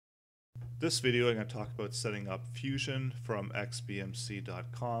This video I'm going to talk about setting up Fusion from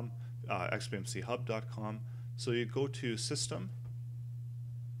XBMC.com, XBMCHub.com. So you go to System,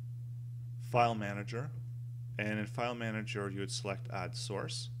 File Manager, and in File Manager you would select Add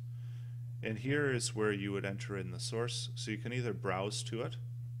Source. And here is where you would enter in the source. So you can either browse to it,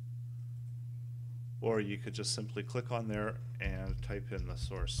 or you could just simply click on there and type in the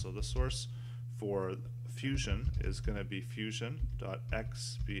source. So the source for Fusion is going to be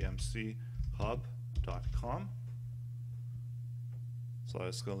fusion.xbmchub.com. So I'm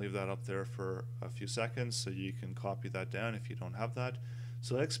just going to leave that up there for a few seconds so you can copy that down if you don't have that.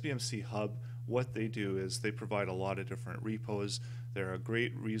 So XBMC Hub, what they do is they provide a lot of different repos. They're a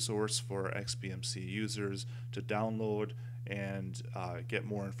great resource for XBMC users to download and get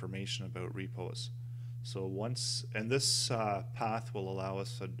more information about repos. So this path will allow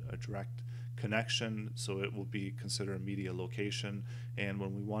us a direct connection, so it will be considered media location, and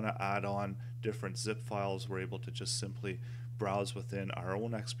when we want to add on different zip files, we're able to just simply browse within our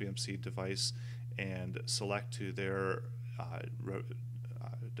own XBMC device and select to their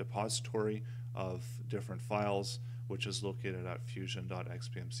depository of different files, which is located at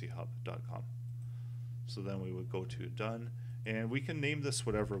fusion.xbmchub.com. So then we would go to Done, and we can name this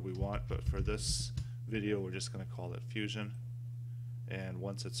whatever we want, but for this video we're just going to call it Fusion. And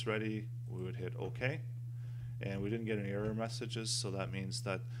once it's ready, we would hit OK. And we didn't get any error messages, so that means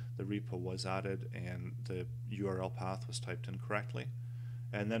that the repo was added and the URL path was typed in correctly.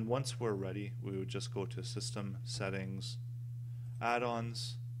 And then once we're ready, we would just go to System, Settings,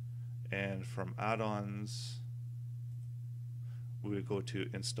 Add-ons, and from Add-ons, we would go to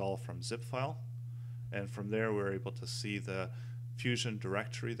Install from Zip File. And from there, we're able to see the Fusion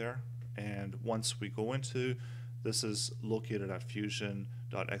directory there. And once we go into, this is located at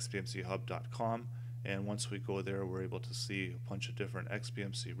fusion.xbmchub.com, and once we go there, we're able to see a bunch of different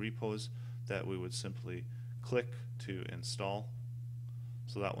XBMC repos that we would simply click to install.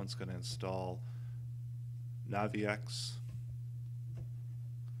 So that one's going to install NaviX,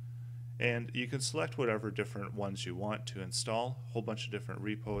 and you can select whatever different ones you want to install, a whole bunch of different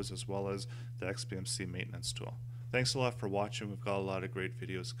repos as well as the XBMC maintenance tool. Thanks a lot for watching. We've got a lot of great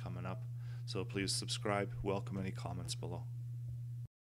videos coming up, so please subscribe. Welcome any comments below.